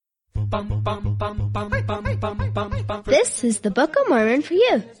This is the Book of Mormon for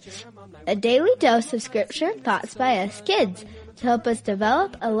you, a daily dose of scripture and thoughts by us kids to help us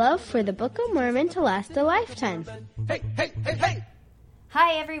develop a love for the Book of Mormon to last a lifetime. Hey, hey, hey, hey!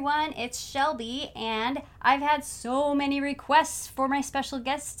 Hi everyone, it's Shelby, and I've had so many requests for my special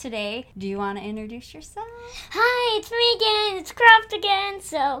guest today. Do you want to introduce yourself? Hi, it's me again. It's Craft again.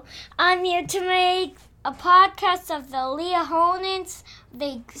 So I'm here to make a podcast of the Liahonans.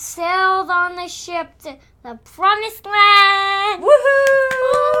 They sailed on the ship to the Promised Land.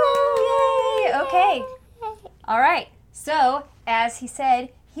 Woohoo! Yay! Okay. All right. So, as he said,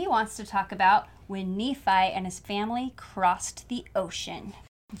 he wants to talk about when Nephi and his family crossed the ocean.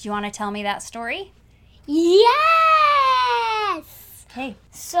 Do you want to tell me that story? Yes! Okay.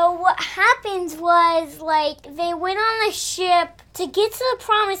 So what happened was, they went on the ship to get to the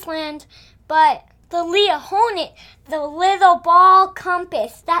Promised Land, but the Liahonet, the little ball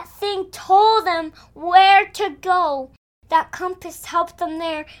compass, that thing told them where to go. That compass helped them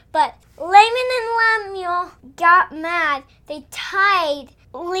there, but Laman and Lemuel got mad. They tied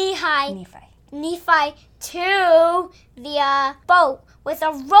Nephi to the boat with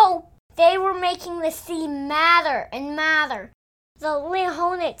a rope. They were making the sea madder and madder. The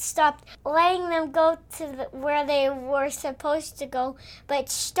Liahonets stopped letting them go to where they were supposed to go, but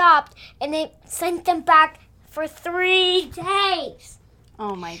stopped, and they sent them back for 3 days.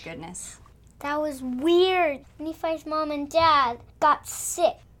 Oh my goodness. That was weird. Nephi's mom and dad got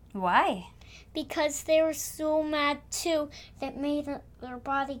sick. Why? Because they were so mad too that made their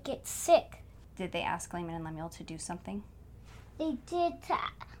body get sick. Did they ask Laman and Lemuel to do something? They did to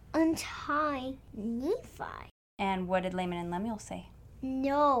untie Nephi. And what did Laman and Lemuel say?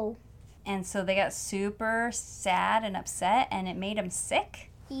 No. And so they got super sad and upset, and it made them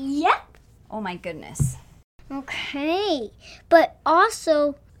sick? Yep. Oh my goodness. Okay. But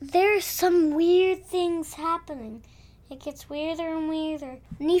also, there's some weird things happening. It gets weirder and weirder.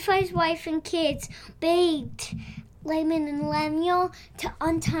 Nephi's wife and kids begged Laman and Lemuel to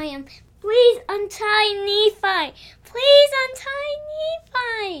untie him. Please untie Nephi. Please untie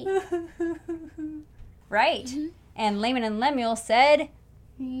Nephi. Right. Mm-hmm. And Laman and Lemuel said,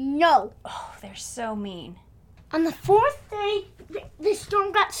 no. Oh, they're so mean. On the 4th day, the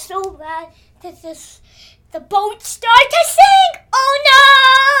storm got so bad that the boat started to sink. Oh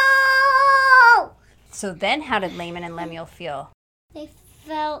no! So then how did Laman and Lemuel feel? They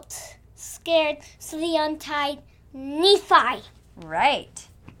felt scared, so they untied Nephi. Right.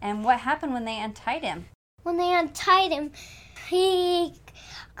 And what happened when they untied him? When they untied him, he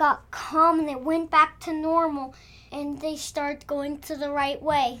got calm and it went back to normal, and they started going to the right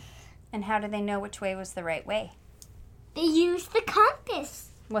way. And how did they know which way was the right way? They used the compass.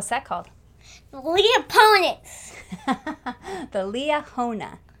 What's that called? The Liahonets. The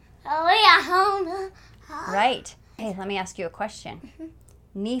Liahona. The Liahona. Right. Hey, let me ask you a question. Mm-hmm.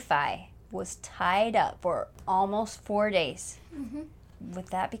 Nephi was tied up for almost 4 days. Mm-hmm. Would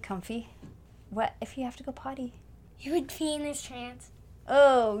that be comfy? What if you have to go potty? He would pee in his pants.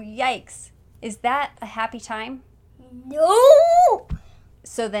 Oh, yikes. Is that a happy time? No!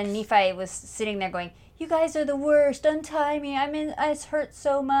 So then Nephi was sitting there going, you guys are the worst. Untie me. It hurts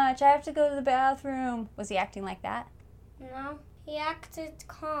so much. I have to go to the bathroom. Was he acting like that? No, he acted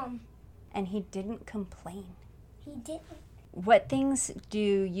calm. And he didn't complain. He didn't. What things do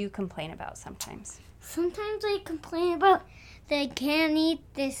you complain about sometimes? Sometimes I complain about that I can't eat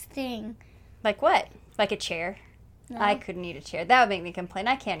this thing. Like what? Like a chair? No. I couldn't eat a chair. That would make me complain.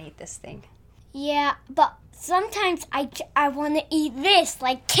 I can't eat this thing. Yeah, but sometimes I want to eat this,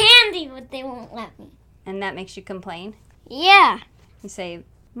 like candy, but they won't let me. And that makes you complain? Yeah. You say,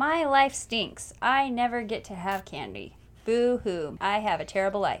 my life stinks. I never get to have candy. Boo-hoo. I have a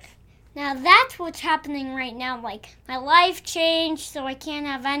terrible life. Now that's what's happening right now. Like, my life changed, so I can't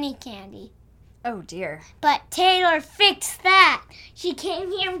have any candy. Oh, dear. But Taylor fixed that. She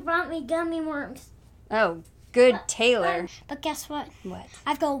came here and brought me gummy worms. Oh, good Taylor. But guess what? What?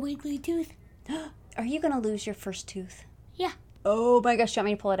 I've got a wiggly tooth. Are you going to lose your first tooth? Yeah. Oh, my gosh. Do you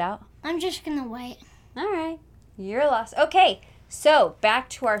want me to pull it out? I'm just going to wait. All right. You're lost. Okay. So, back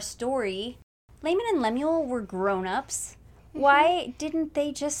to our story. Laman and Lemuel were grown-ups. Mm-hmm. Why didn't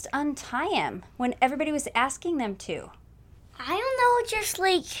they just untie him when everybody was asking them to? I don't know, just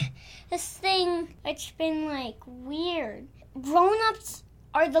this thing that's been weird. Grown-ups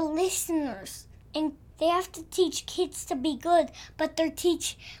are the listeners, and they have to teach kids to be good, but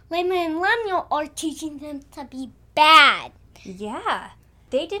Laman and Lemuel are teaching them to be bad. Yeah.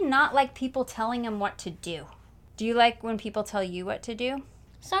 They did not like people telling them what to do. Do you like when people tell you what to do?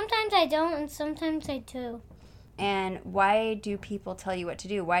 Sometimes I don't, and sometimes I do. And why do people tell you what to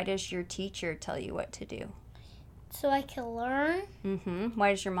do? Why does your teacher tell you what to do? So I can learn.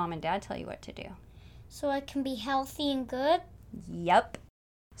 Why does your mom and dad tell you what to do? So I can be healthy and good. Yep.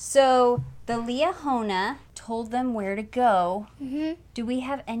 So the Liahona told them where to go. Do we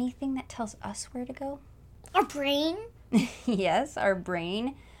have anything that tells us where to go? Our brain. Yes, our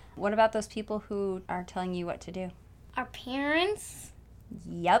brain. What about those people who are telling you what to do? Our parents.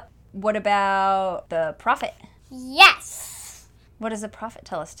 Yep. What about the prophet? Yes. What does the prophet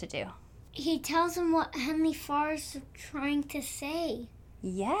tell us to do? He tells them what Heavenly Father is trying to say.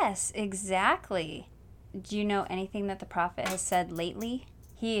 Yes, exactly. Do you know anything that the prophet has said lately?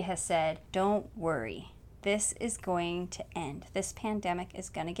 He has said, don't worry. This is going to end. This pandemic is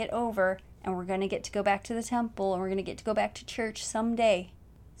going to get over, and we're going to get to go back to the temple, and we're going to get to go back to church someday.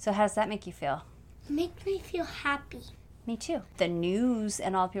 So how does that make you feel? It makes me feel happy. Me too. The news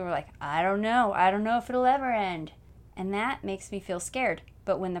and all the people are like, I don't know if it'll ever end. And that makes me feel scared.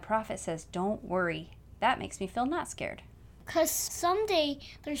 But when the prophet says, don't worry, that makes me feel not scared. Because someday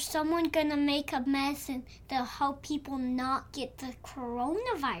there's someone going to make a medicine that'll help people not get the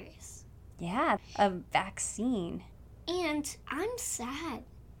coronavirus. Yeah, a vaccine. And I'm sad.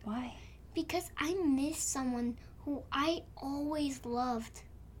 Why? Because I miss someone who I always loved.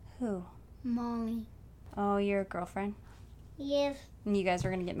 Who? Molly. Oh, your girlfriend? Yes. And you guys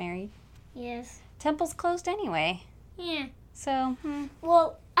were going to get married? Yes. Temple's closed anyway. Yeah. So,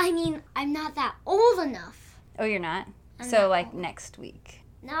 Well, I mean, I'm not that old enough. Oh, you're not? I'm So, not like, old. next week.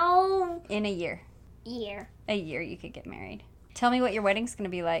 No. In a year. A year you could get married. Tell me what your wedding's going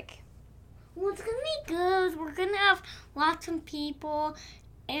to be like. Well, it's going to be good. We're going to have lots of people.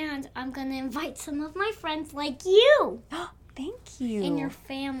 And I'm going to invite some of my friends like you. Thank you. And your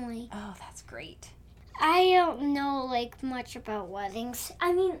family. Oh, that's great. I don't know, much about weddings.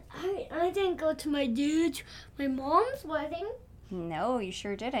 I mean, I didn't go to my mom's wedding. No, you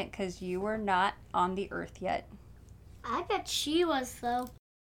sure didn't, because you were not on the earth yet. I bet she was, though.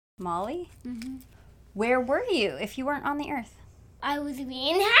 Molly? Mm-hmm. Where were you if you weren't on the earth? I was in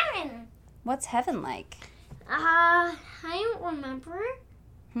heaven. What's heaven like? I don't remember.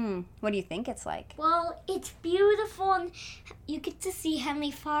 What do you think it's like? Well, it's beautiful, and you get to see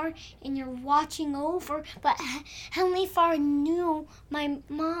Heavenly Father, and you're watching over. But Heavenly Father knew my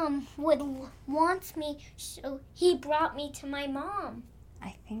mom would want me, so He brought me to my mom.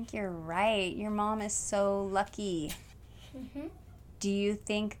 I think you're right. Your mom is so lucky. Do you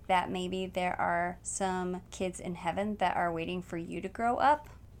think that maybe there are some kids in heaven that are waiting for you to grow up?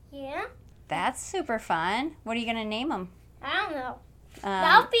 Yeah? That's super fun. What are you going to name them? I don't know.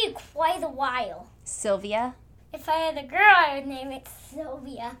 That'll be quite a while. Sylvia? If I had a girl, I would name it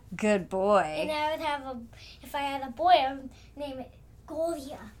Sylvia. Good boy. And I would have if I had a boy, I would name it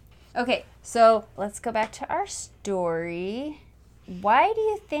Golia. Okay, so let's go back to our story. Why do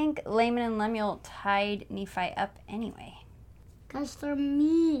you think Laman and Lemuel tied Nephi up anyway? Because they're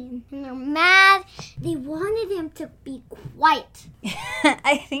mean and they're mad. They wanted him to be quiet.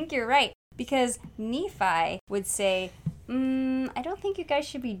 I think you're right. Because Nephi would say, I don't think you guys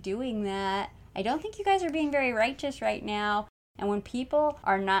should be doing that. I don't think you guys are being very righteous right now. And when people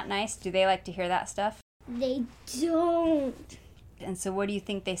are not nice, do they like to hear that stuff? They don't. And so what do you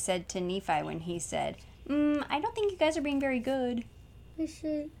think they said to Nephi when he said, I don't think you guys are being very good? They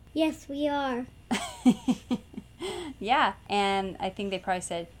said, yes, we are. Yeah, and I think they probably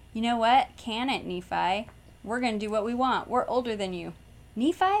said, you know what? Can it, Nephi? We're going to do what we want. We're older than you.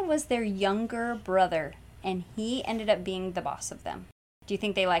 Nephi was their younger brother, and he ended up being the boss of them. Do you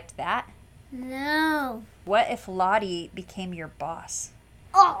think they liked that? No. What if Lottie became your boss?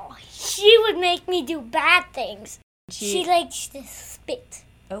 Oh, she would make me do bad things. She likes to spit.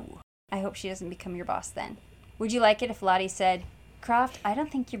 Oh, I hope she doesn't become your boss then. Would you like it if Lottie said, Croft, I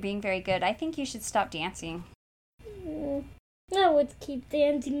don't think you're being very good. I think you should stop dancing. I would keep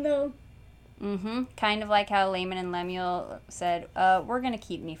dancing, though. Kind of like how Laman and Lemuel said, we're going to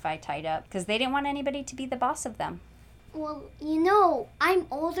keep Nephi tied up because they didn't want anybody to be the boss of them. Well, I'm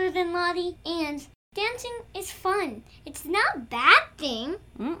older than Lottie, and dancing is fun. It's not a bad thing.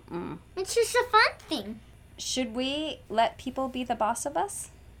 It's just a fun thing. Should we let people be the boss of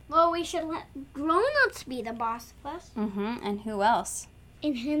us? Well, we should let grown-ups be the boss of us. And who else?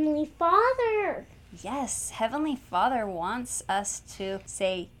 And Heavenly Father. Yes, Heavenly Father wants us to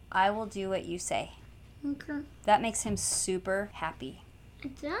say, I will do what you say. Okay. That makes him super happy.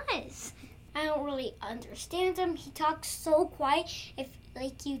 It does. I don't really understand him. He talks so quiet. If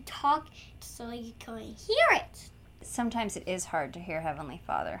you talk so you can hear it. Sometimes it is hard to hear Heavenly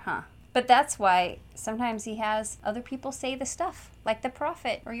Father, huh? But that's why sometimes he has other people say the stuff, like the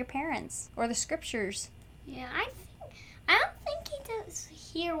prophet or your parents or the scriptures. Yeah, I don't think he does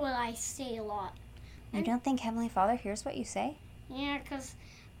hear what I say a lot. You don't think Heavenly Father hears what you say? Yeah, because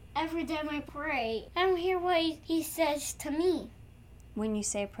every time I pray, I don't hear what he says to me. When you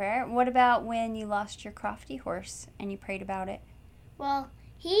say prayer? What about when you lost your Crofty horse and you prayed about it? Well,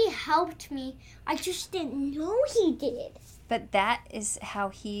 he helped me. I just didn't know he did. But that is how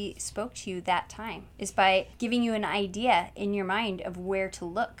he spoke to you that time, is by giving you an idea in your mind of where to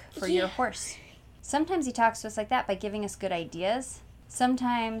look for your horse. Sometimes he talks to us like that by giving us good ideas.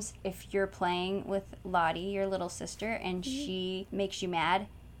 Sometimes if you're playing with Lottie, your little sister, and she makes you mad,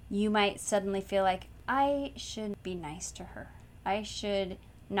 you might suddenly feel like, I should be nice to her. I should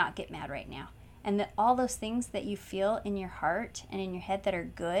not get mad right now. And that all those things that you feel in your heart and in your head that are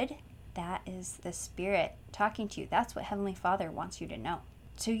good, that is the Spirit talking to you. That's what Heavenly Father wants you to know.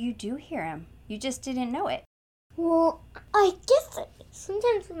 So you do hear him. You just didn't know it. Well, I guess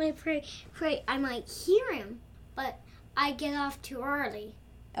sometimes when I pray, I might hear him, but I get off too early.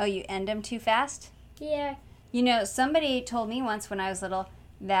 Oh, you end him too fast? Yeah. You know, somebody told me once when I was little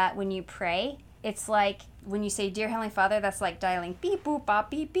that when you pray, it's like when you say, Dear Heavenly Father, that's like dialing beep, boop, bop,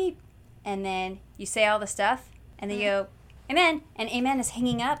 beep, beep. And then you say all the stuff, and then you go, Amen. And Amen is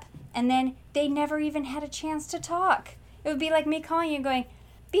hanging up. And then they never even had a chance to talk. It would be like me calling you going,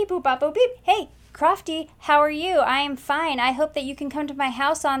 beep, boop, bop, boop, beep. Hey, Crofty, how are you? I am fine. I hope that you can come to my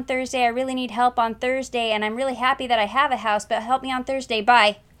house on Thursday. I really need help on Thursday, and I'm really happy that I have a house, but help me on Thursday.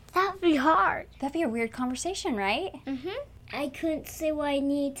 Bye. That'd be hard. That'd be a weird conversation, right? Mm-hmm. I couldn't say what I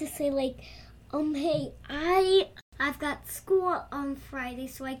need to say, like, hey, I've got school on Friday,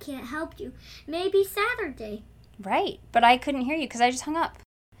 so I can't help you. Maybe Saturday. Right, but I couldn't hear you because I just hung up.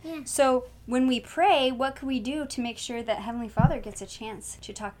 Yeah. So when we pray, what can we do to make sure that Heavenly Father gets a chance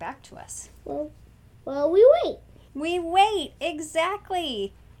to talk back to us? Well, we wait. We wait,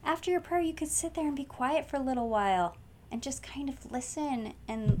 exactly. After your prayer, you could sit there and be quiet for a little while and just kind of listen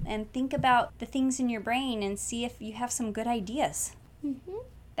and think about the things in your brain and see if you have some good ideas. Mm-hmm.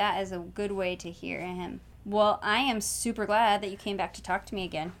 That is a good way to hear him. Well, I am super glad that you came back to talk to me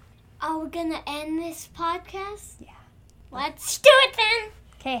again. Are we going to end this podcast? Yeah. Let's do it then.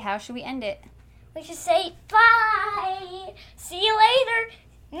 Okay, how should we end it? We should say bye. See you later.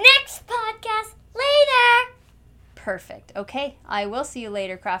 Next podcast later. Perfect. Okay, I will see you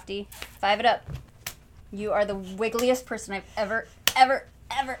later, Crofty. 5 it up. You are the wiggliest person I've ever.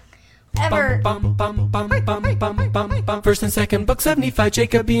 First and second books of Nephi,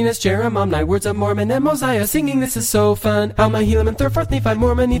 Jacobinus, Jeremiah, Words of Mormon, and Mosiah. Singing, this is so fun. Alma, Helaman, third, fourth, Nephi,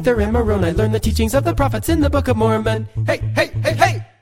 Mormon, Ether, and Moroni. Learn the teachings of the prophets in the Book of Mormon. Hey, hey, hey, hey!